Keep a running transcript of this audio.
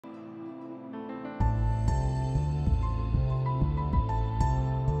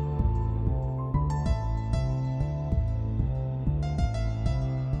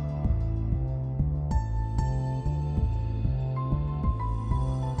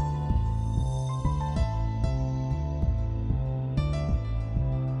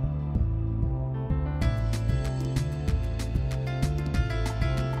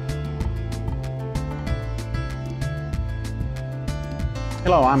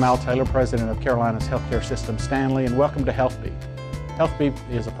Hello, I'm Al Taylor, President of Carolina's Healthcare System Stanley, and welcome to HealthBeat. HealthBeat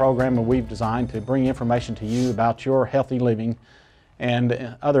is a program that we've designed to bring information to you about your healthy living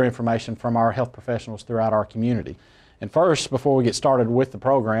and other information from our health professionals throughout our community. And first, before we get started with the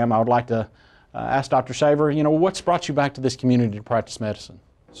program, I would like to ask Dr. Shaver, what's brought you back to this community to practice medicine?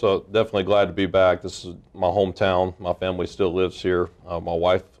 So definitely glad to be back. This is my hometown. My family still lives here. My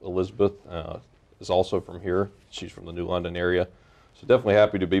wife, Elizabeth, is also from here. She's from the New London area. So definitely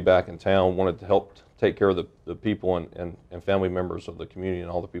happy to be back in town. Wanted to help take care of the people and family members of the community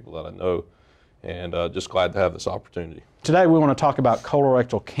and all the people that I know. And just glad to have this opportunity. Today we want to talk about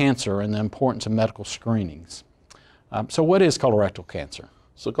colorectal cancer and the importance of medical screenings. So what is colorectal cancer?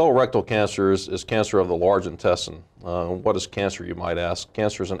 So colorectal cancer is cancer of the large intestine. What is cancer, you might ask?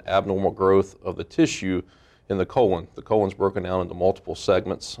 Cancer is an abnormal growth of the tissue in the colon. The colon's broken down into multiple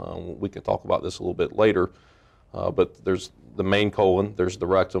segments. We can talk about this a little bit later, but there's the main colon, there's the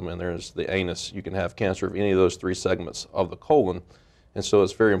rectum, and there's the anus. You can have cancer of any of those three segments of the colon, and so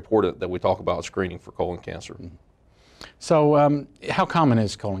it's very important that we talk about screening for colon cancer. So how common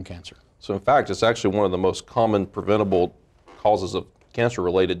is colon cancer? So in fact, it's actually one of the most common preventable causes of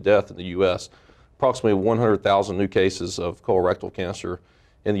cancer-related death in the U.S. Approximately 100,000 new cases of colorectal cancer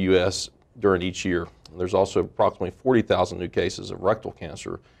in the U.S. during each year. And there's also approximately 40,000 new cases of rectal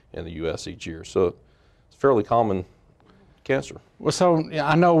cancer in the U.S. each year. So it's fairly common cancer. Well, so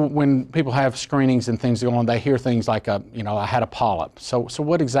I know when people have screenings and things go on, they hear things like, I had a polyp. So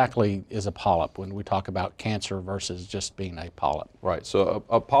what exactly is a polyp when we talk about cancer versus just being a polyp? Right. So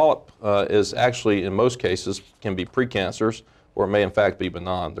a polyp is actually, in most cases, can be precancers, or it may in fact be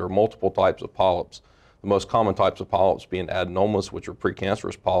benign. There are multiple types of polyps. The most common types of polyps being adenomas, which are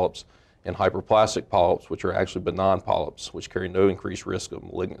precancerous polyps, and hyperplastic polyps, which are actually benign polyps, which carry no increased risk of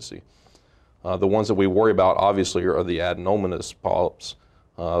malignancy. The ones that we worry about, obviously, are the adenomatous polyps,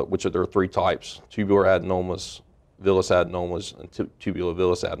 which there are three types: tubular adenomas, villus adenomas, and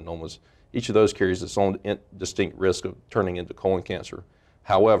tubulovillus adenomas. Each of those carries its own distinct risk of turning into colon cancer.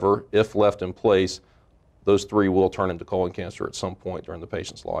 However, if left in place, those three will turn into colon cancer at some point during the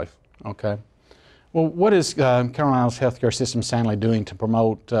patient's life. Okay. Well, what is Carolina's Healthcare System Stanley doing to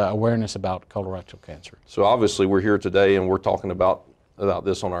promote awareness about colorectal cancer? So obviously we're here today and we're talking about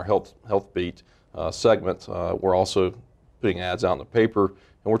this on our HealthBeat segment. We're also putting ads out in the paper,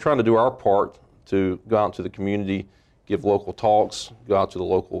 and we're trying to do our part to go out into the community, give local talks, go out to the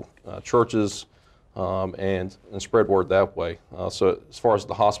local churches, and spread word that way. So as far as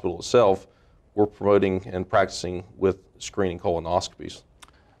the hospital itself, we're promoting and practicing with screening colonoscopies.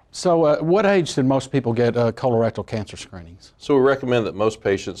 So what age should most people get colorectal cancer screenings? So we recommend that most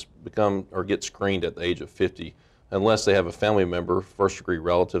patients get screened at the age of 50, unless they have a family member, first-degree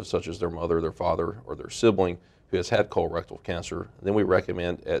relative, such as their mother, their father, or their sibling, who has had colorectal cancer. Then we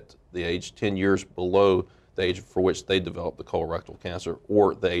recommend at the age 10 years below the age for which they developed the colorectal cancer,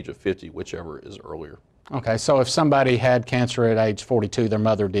 or the age of 50, whichever is earlier. Okay, so if somebody had cancer at age 42, their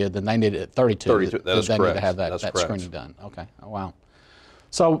mother did, then they need it at 32. 32, that is they correct. Need to have that correct. Screening done. Okay, oh, wow.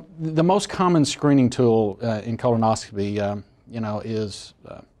 So the most common screening tool in colonoscopy, is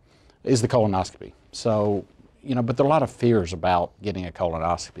the colonoscopy. So, but there are a lot of fears about getting a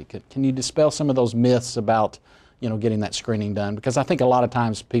colonoscopy. Can you dispel some of those myths about, getting that screening done? Because I think a lot of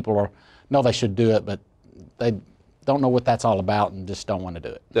times people know they should do it, but they don't know what that's all about and just don't want to do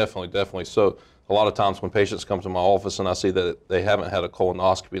it. Definitely. So a lot of times when patients come to my office and I see that they haven't had a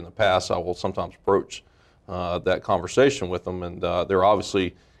colonoscopy in the past, I will sometimes approach that conversation with them, and they're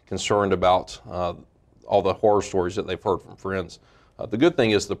obviously concerned about all the horror stories that they've heard from friends. The good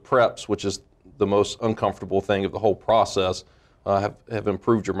thing is the preps, which is the most uncomfortable thing of the whole process, have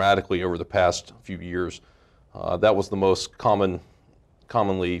improved dramatically over the past few years. That was the most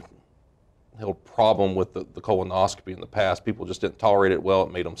commonly held problem with the colonoscopy in the past. People just didn't tolerate it well.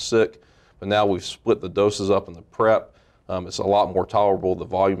 It made them sick. But now we've split the doses up in the prep. It's a lot more tolerable. The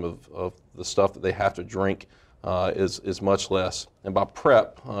volume of the stuff that they have to drink is much less. And by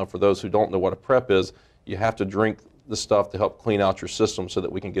prep, for those who don't know what a prep is, you have to drink the stuff to help clean out your system so that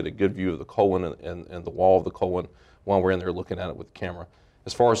we can get a good view of the colon and the wall of the colon while we're in there looking at it with the camera.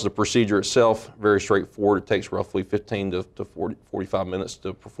 As far as the procedure itself, very straightforward. It takes roughly 15 to 45 minutes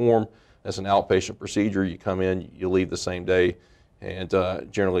to perform. As an outpatient procedure, you come in, you leave the same day, and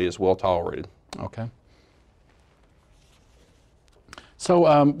generally is well tolerated. Okay.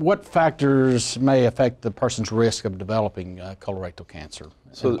 So what factors may affect the person's risk of developing colorectal cancer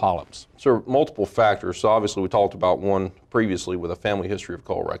and polyps? So multiple factors. So obviously we talked about one previously with a family history of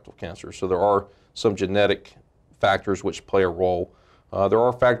colorectal cancer. So there are some genetic factors which play a role. There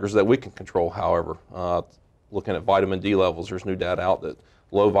are factors that we can control, however. looking at vitamin D levels. There's new data out that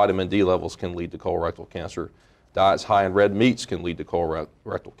low vitamin D levels can lead to colorectal cancer. Diets high in red meats can lead to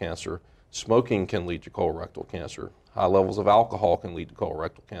colorectal cancer. Smoking can lead to colorectal cancer. High levels of alcohol can lead to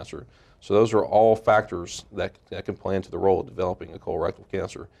colorectal cancer. So those are all factors that can play into the role of developing a colorectal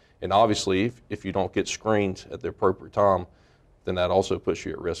cancer. And obviously, if you don't get screened at the appropriate time, then that also puts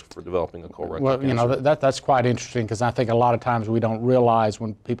you at risk for developing a colorectal cancer. Well, you know, that's quite interesting, because I think a lot of times we don't realize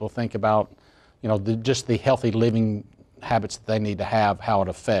when people think about, you know, just the healthy living habits that they need to have, how it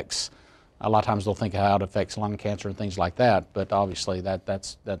affects. A lot of times they'll think how it affects lung cancer and things like that, but obviously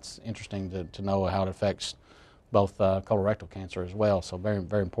that's interesting to know how it affects both colorectal cancer as well. So very,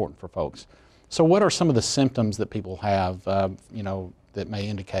 very important for folks. So what are some of the symptoms that people have, you know, that may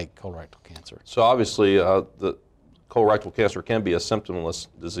indicate colorectal cancer? So obviously, the colorectal cancer can be a symptomless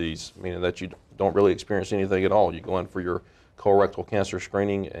disease, meaning that you don't really experience anything at all. You go in for your colorectal cancer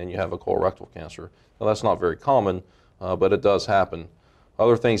screening and you have a colorectal cancer. Now that's not very common, but it does happen.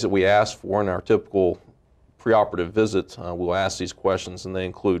 Other things that we ask for in our typical preoperative visit, we'll ask these questions, and they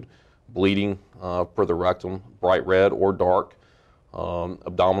include bleeding per the rectum, bright red or dark,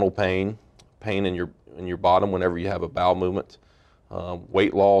 abdominal pain, pain in your bottom whenever you have a bowel movement,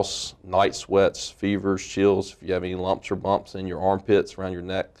 weight loss, night sweats, fevers, chills. If you have any lumps or bumps in your armpits, around your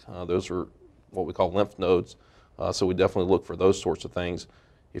neck, those are what we call lymph nodes. So we definitely look for those sorts of things.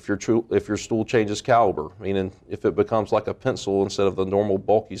 If your stool changes caliber, meaning if it becomes like a pencil instead of the normal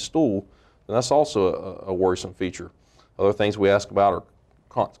bulky stool, then that's also a worrisome feature. Other things we ask about are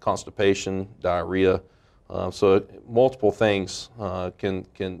constipation, diarrhea. So multiple things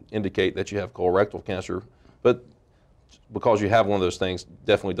can indicate that you have colorectal cancer, but because you have one of those things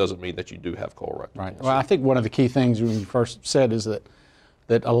definitely doesn't mean that you do have colorectal cancer. Well, I think one of the key things when you first said is that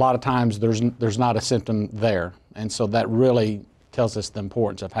a lot of times there's not a symptom there, and so that really tells us the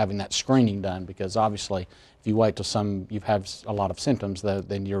importance of having that screening done, because obviously if you wait till you've had a lot of symptoms,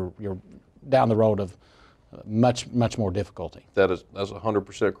 then you're down the road of much more difficulty. That's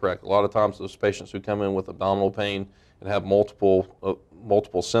 100% correct. A lot of times those patients who come in with abdominal pain and have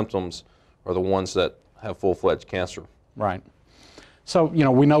multiple symptoms are the ones that have full-fledged cancer. Right. So, you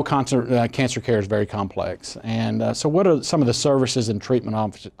know, we know cancer care is very complex, and so what are some of the services and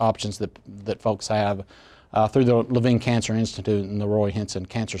treatment options that folks have through the Levine Cancer Institute and the Roy Henson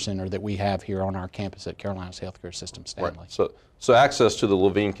Cancer Center that we have here on our campus at Carolinas Healthcare System Stanley? Right. So access to the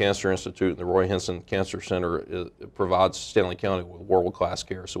Levine Cancer Institute and the Roy Henson Cancer Center provides Stanley County with world-class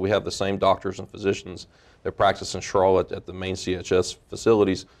care. So we have the same doctors and physicians that practice in Charlotte at the main CHS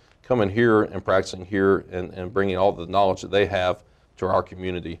facilities coming here and practicing here and bringing all the knowledge that they have to our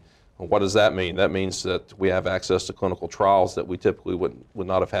community. And what does that mean? That means that we have access to clinical trials that we typically would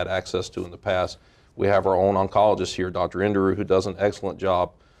not have had access to in the past. We have our own oncologist here, Dr. Enderu, who does an excellent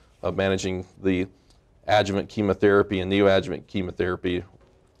job of managing the adjuvant chemotherapy and neoadjuvant chemotherapy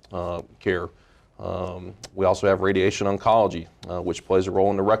care. We also have radiation oncology, which plays a role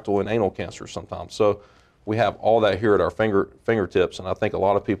in the rectal and anal cancer sometimes. So we have all that here at our fingertips, and I think a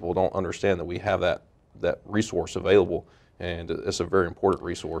lot of people don't understand that we have that resource available, and it's a very important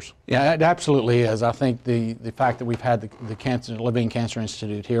resource. Yeah, it absolutely is. I think the fact that we've had the Levine Cancer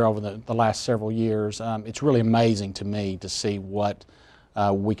Institute here over the last several years, it's really amazing to me to see what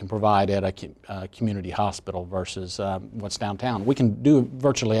we can provide at a community hospital versus what's downtown. We can do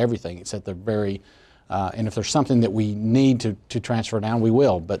virtually everything except the very, and if there's something that we need to transfer down, we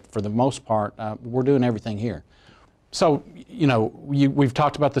will, but for the most part, we're doing everything here. So, you know, we've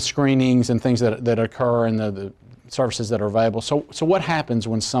talked about the screenings and things that occur and the services that are available. So what happens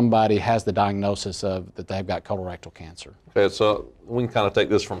when somebody has the diagnosis that they've got colorectal cancer? Okay, so we can kind of take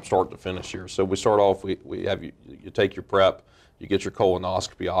this from start to finish here. So we start off, we have you take your prep, you get your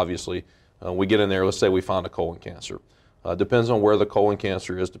colonoscopy, obviously. We get in there, let's say we find a colon cancer. Depends on where the colon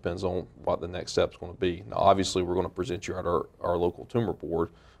cancer is, depends on what the next step's going to be. Now, obviously, we're going to present you at our local tumor board,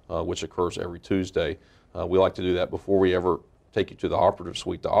 which occurs every Tuesday. We like to do that before we ever take you to the operative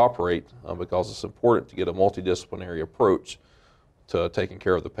suite to operate, because it's important to get a multidisciplinary approach to taking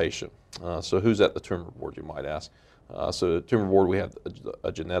care of the patient. So who's at the tumor board, you might ask? So the tumor board, we have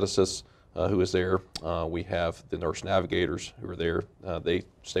a geneticist who is there. We have the nurse navigators who are there. They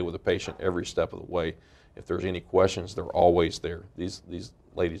stay with the patient every step of the way. If there's any questions, they're always there. These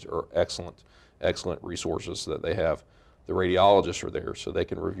ladies are excellent resources that they have. The radiologists are there, so they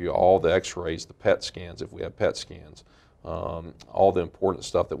can review all the x-rays, the PET scans, if we have PET scans, all the important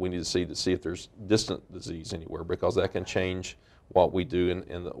stuff that we need to see if there's distant disease anywhere, because that can change what we do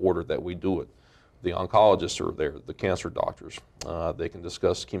in the order that we do it. The oncologists are there, the cancer doctors. They can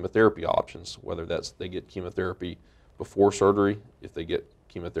discuss chemotherapy options, whether that's they get chemotherapy before surgery, if they get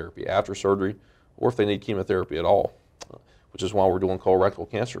chemotherapy after surgery, or if they need chemotherapy at all, which is why we're doing colorectal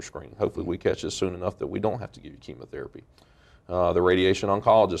cancer screening. Hopefully we catch this soon enough that we don't have to give you chemotherapy. The radiation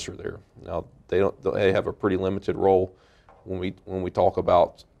oncologists are there. Now, they have a pretty limited role when we talk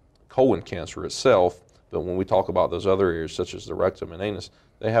about colon cancer itself, but when we talk about those other areas such as the rectum and anus,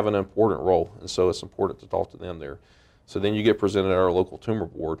 they have an important role, and so it's important to talk to them there. So then you get presented at our local tumor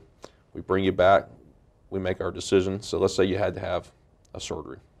board. We bring you back, we make our decision. So let's say you had to have a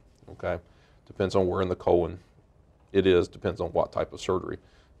surgery, okay? Depends on where in the colon it is, depends on what type of surgery.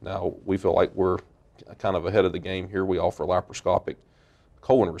 Now, we feel like we're kind of ahead of the game here. We offer laparoscopic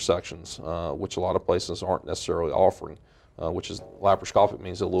colon resections, which a lot of places aren't necessarily offering, which is laparoscopic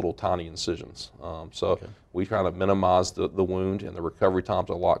means a little tiny incisions. Okay. We kind of minimize the wound, and the recovery time's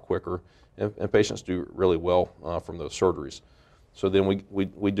a lot quicker, and patients do really well from those surgeries. So then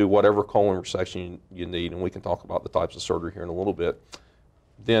we do whatever colon resection you need, and we can talk about the types of surgery here in a little bit.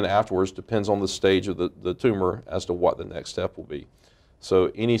 Then afterwards, depends on the stage of the tumor as to what the next step will be.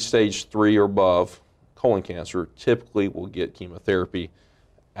 So any stage 3 or above colon cancer typically will get chemotherapy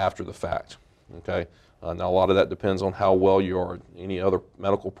after the fact, okay? Now, a lot of that depends on how well you are, any other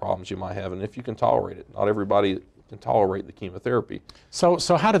medical problems you might have, and if you can tolerate it. Not everybody can tolerate the chemotherapy. So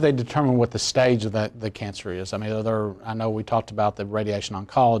how do they determine what the stage of the cancer is? I mean, I know we talked about the radiation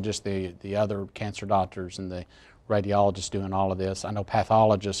oncologist, the other cancer doctors, and the radiologists doing all of this. I know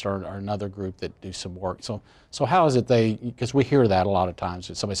pathologists are another group that do some work. So how is it because we hear that a lot of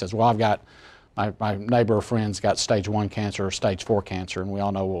times. Somebody says, well, I've got, my neighbor or friend's got stage 1 cancer or stage 4 cancer, and we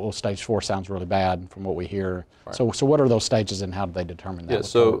all know, well, stage 4 sounds really bad from what we hear. Right. So what are those stages, and how do they determine that? Yeah,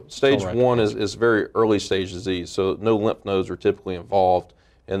 so stage 1 is very early stage disease, so no lymph nodes are typically involved,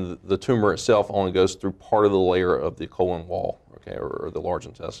 and the tumor itself only goes through part of the layer of the colon wall, okay, or the large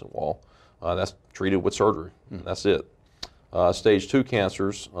intestine wall. That's treated with surgery, and that's it. Stage 2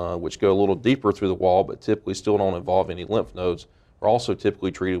 cancers, which go a little deeper through the wall but typically still don't involve any lymph nodes, are also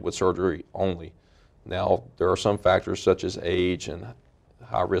typically treated with surgery only. Now, there are some factors such as age and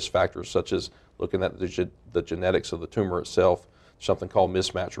high-risk factors such as looking at the genetics of the tumor itself, something called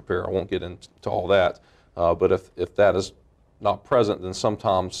mismatch repair. I won't get into all that, but if that is not present, then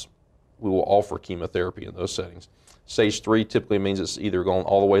sometimes we will offer chemotherapy in those settings. Stage 3 typically means it's either going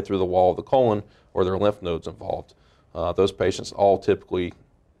all the way through the wall of the colon or there are lymph nodes involved. Those patients all typically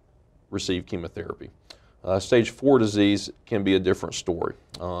receive chemotherapy. Stage 4 disease can be a different story.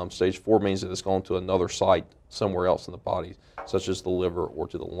 Stage 4 means that it's going to another site somewhere else in the body, such as the liver or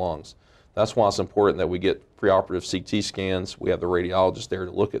to the lungs. That's why it's important that we get preoperative CT scans. We have the radiologist there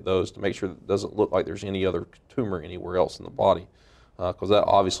to look at those to make sure that it doesn't look like there's any other tumor anywhere else in the body, because that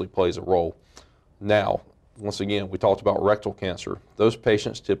obviously plays a role. Now, once again, we talked about rectal cancer. Those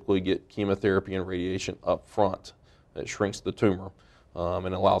patients typically get chemotherapy and radiation up front. It shrinks the tumor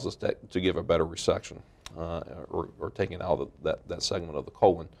and allows us to give a better resection or taking out that segment of the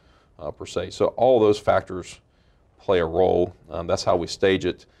colon per se. So all those factors play a role. That's how we stage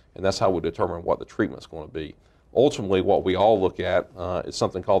it, and that's how we determine what the treatment's going to be. Ultimately, what we all look at is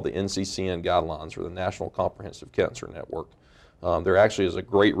something called the NCCN guidelines, or the National Comprehensive Cancer Network. There actually is a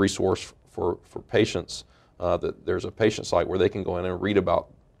great resource for patients. That there's a patient site where they can go in and read about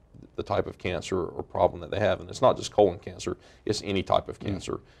the type of cancer or problem that they have. And it's not just colon cancer, it's any type of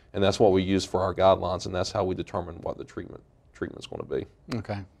cancer. And that's what we use for our guidelines, and that's how we determine what the treatment's going to be.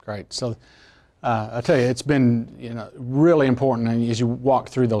 Okay, great. So I tell you, it's been really important, and as you walk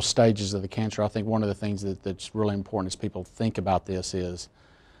through those stages of the cancer, I think one of the things that's really important as people think about this is,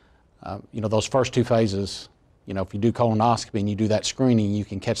 those first 2 phases, if you do colonoscopy and you do that screening, you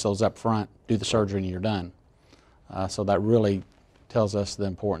can catch those up front, do the surgery, and you're done. So that really tells us the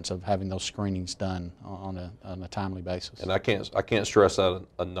importance of having those screenings done on a timely basis. And I can't stress that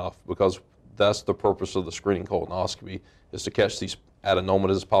enough, because that's the purpose of the screening colonoscopy, is to catch these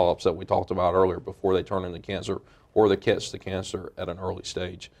adenomatous polyps that we talked about earlier before they turn into cancer, or they catch the cancer at an early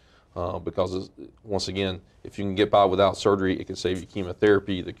stage. Because once again, if you can get by without surgery, it can save you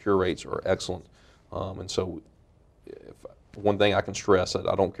chemotherapy. The cure rates are excellent. And so one thing I can stress,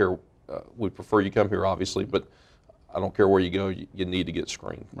 I don't care, we prefer you come here obviously, but I don't care where you go, you need to get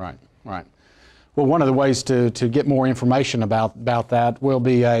screened. Right, right. Well, one of the ways to get more information about that will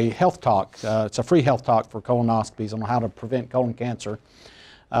be a health talk. It's a free health talk for colonoscopies on how to prevent colon cancer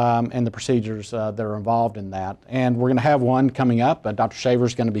and the procedures that are involved in that. And we're going to have one coming up. Dr. Shaver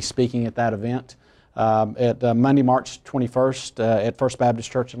is going to be speaking at that event at Monday, March 21st at First Baptist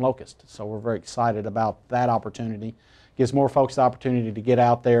Church in Locust. So we're very excited about that opportunity. Gives more folks the opportunity to get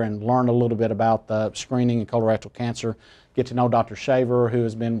out there and learn a little bit about the screening of colorectal cancer, get to know Dr. Shaver, who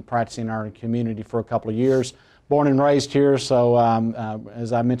has been practicing in our community for a couple of years, born and raised here, so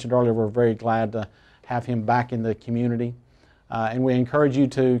as I mentioned earlier, we're very glad to have him back in the community. And we encourage you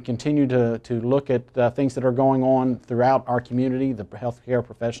to continue to look at things that are going on throughout our community, the healthcare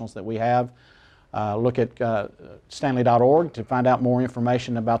professionals that we have. Look at stanley.org to find out more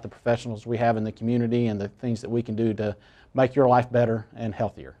information about the professionals we have in the community and the things that we can do to make your life better and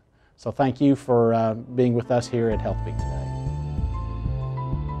healthier. So thank you for being with us here at HealthBeat today.